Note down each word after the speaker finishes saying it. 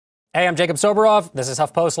Hey, I'm Jacob Soboroff. This is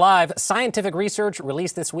HuffPost Live. Scientific research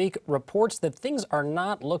released this week reports that things are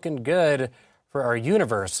not looking good for our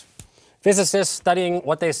universe. Physicists studying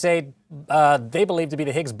what they say they believe to be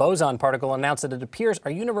the Higgs Boson particle announced that it appears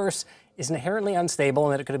our universe is inherently unstable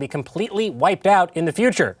and that it could be completely wiped out in the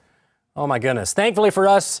future. Oh my goodness. Thankfully for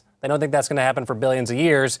us, they don't think that's going to happen for billions of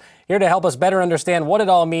years. Here to help us better understand what it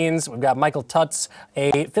all means, we've got Michael Tuts,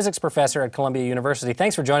 a physics professor at Columbia University.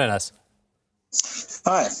 Thanks for joining us.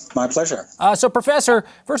 Hi, my pleasure. So, Professor,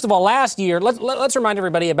 first of all, last year, let's remind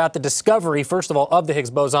everybody about the discovery, first of all, of the Higgs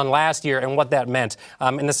boson last year and what that meant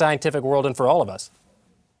in the scientific world and for all of us.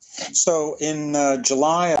 So, in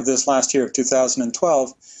July of this last year of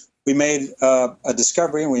 2012, we made a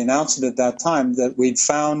discovery, and we announced it at that time, that we'd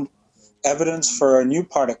found evidence for a new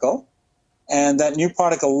particle, and that new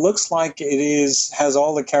particle looks like has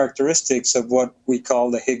all the characteristics of what we call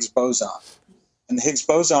the Higgs boson. And the Higgs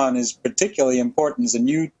boson is particularly important as a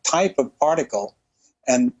new type of particle.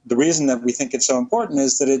 And the reason that we think it's so important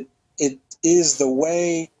is that it is the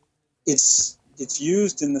way it's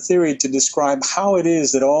used in the theory to describe how it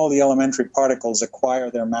is that all the elementary particles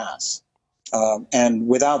acquire their mass. And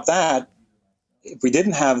without that, if we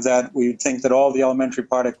didn't have that, we would think that all the elementary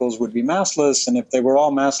particles would be massless. And if they were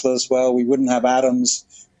all massless, well, we wouldn't have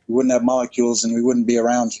atoms, we wouldn't have molecules, and we wouldn't be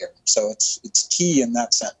around here. So it's key in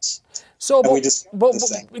that sense. So,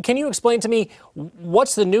 can you explain to me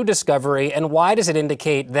what's the new discovery and why does it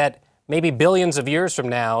indicate that maybe billions of years from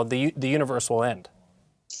now the universe will end?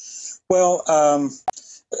 Well,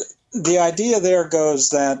 the idea there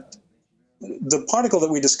goes that the particle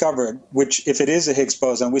that we discovered, which if it is a Higgs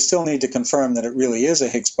boson, we still need to confirm that it really is a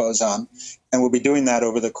Higgs boson, and we'll be doing that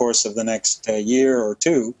over the course of the next year or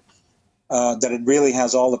two, that it really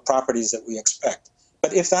has all the properties that we expect.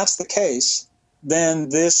 But if that's the case, then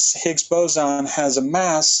this Higgs boson has a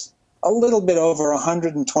mass a little bit over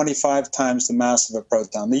 125 times the mass of a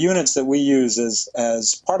proton. The units that we use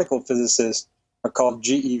as particle physicists are called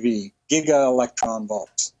GeV, giga electron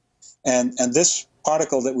volts. And this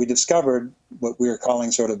particle that we discovered, what we are calling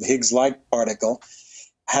sort of the Higgs-like particle,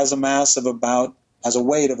 has a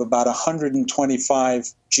weight of about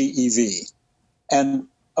 125 GeV. And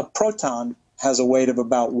a proton has a weight of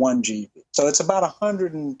about 1 GeV. So it's about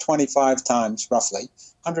 125 times, roughly,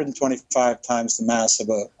 125 times the mass of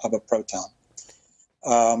a proton.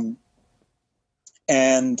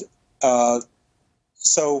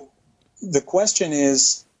 So the question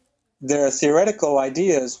is, there are theoretical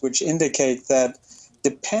ideas which indicate that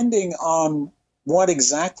depending on what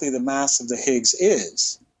exactly the mass of the Higgs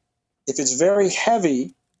is, if it's very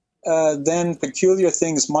heavy, then peculiar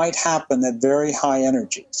things might happen at very high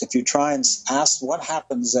energies. If you try and ask what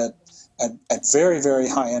happens at very, very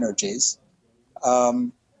high energies,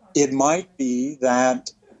 it might be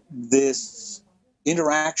that this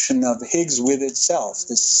interaction of Higgs with itself,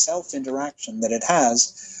 this self-interaction that it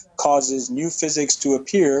has, causes new physics to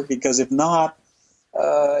appear, because if not,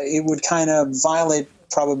 it would kind of violate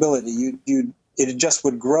probability. It just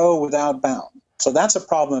would grow without bound. So that's a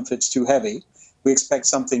problem if it's too heavy. We expect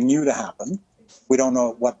something new to happen. We don't know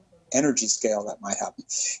at what energy scale that might happen.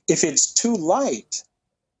 If it's too light,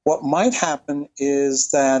 what might happen is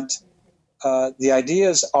that the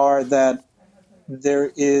ideas are that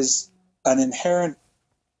there is an inherent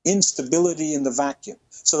instability in the vacuum.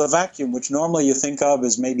 So the vacuum, which normally you think of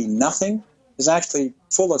as maybe nothing, is actually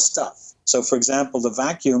full of stuff. So, for example, the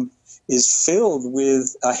vacuum is filled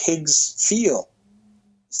with a Higgs field.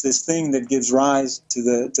 It's this thing that gives rise to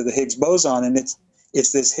the Higgs boson, and it's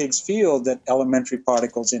this Higgs field that elementary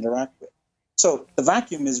particles interact with. So the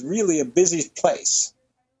vacuum is really a busy place,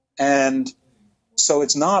 and so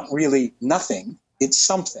it's not really nothing, it's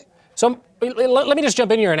something. So let me just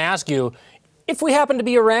jump in here and ask you, if we happen to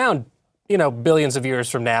be around, billions of years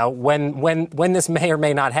from now, when this may or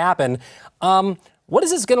may not happen, what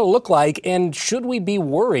is this going to look like, and should we be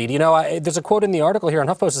worried? There's a quote in the article here on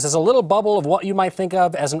HuffPost that says, a little bubble of what you might think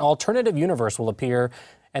of as an alternative universe will appear,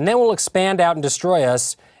 and then will expand out and destroy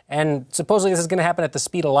us, and supposedly this is going to happen at the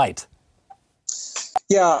speed of light.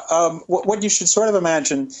 Yeah, what you should sort of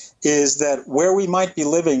imagine is that where we might be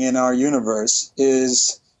living in our universe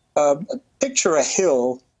is, picture a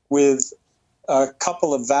hill with a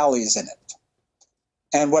couple of valleys in it.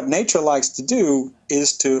 And what nature likes to do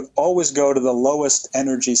is to always go to the lowest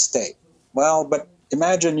energy state. Well, but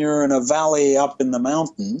imagine you're in a valley up in the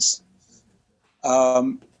mountains.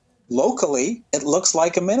 Locally, it looks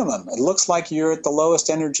like a minimum. It looks like you're at the lowest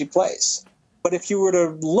energy place. But if you were to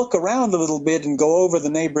look around a little bit and go over the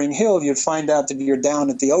neighboring hill, you'd find out that you're down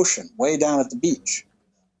at the ocean, way down at the beach.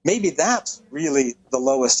 Maybe that's really the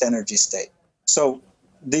lowest energy state. So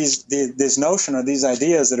this notion or these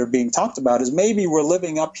ideas that are being talked about is maybe we're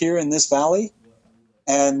living up here in this valley,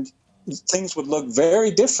 and things would look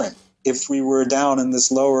very different if we were down in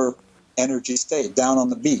this lower energy state, down on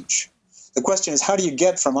the beach. The question is, how do you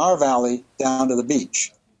get from our valley down to the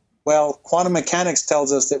beach? Well, quantum mechanics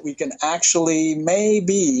tells us that we can actually,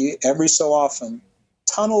 maybe every so often,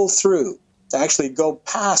 tunnel through to actually go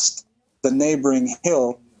past the neighboring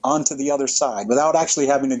hill onto the other side without actually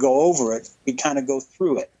having to go over it. We kind of go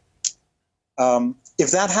through it.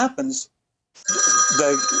 If that happens,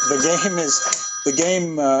 the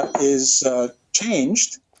game is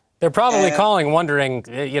changed. They're probably calling, wondering,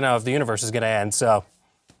 if the universe is going to end. So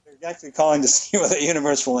they're actually calling to see whether the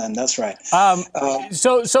universe will end. That's right.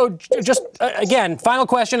 So just again, final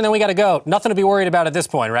question, and then we got to go. Nothing to be worried about at this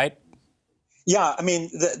point, right? Yeah, I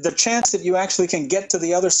mean, the chance that you actually can get to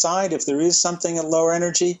the other side, if there is something at lower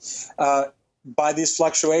energy, by these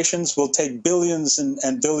fluctuations, will take billions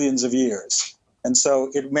and billions of years. And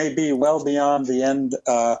so it may be well beyond the end,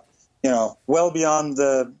 well beyond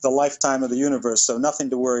the lifetime of the universe, so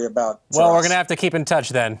nothing to worry about. Well, we're going to have to keep in touch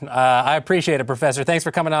then. I appreciate it, Professor. Thanks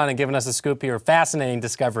for coming on and giving us a scoop here. Fascinating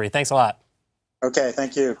discovery. Thanks a lot. Okay,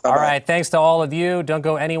 thank you. Bye-bye. All right, thanks to all of you. Don't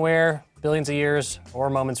go anywhere. Billions of years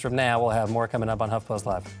or moments from now, we'll have more coming up on HuffPost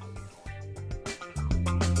Live.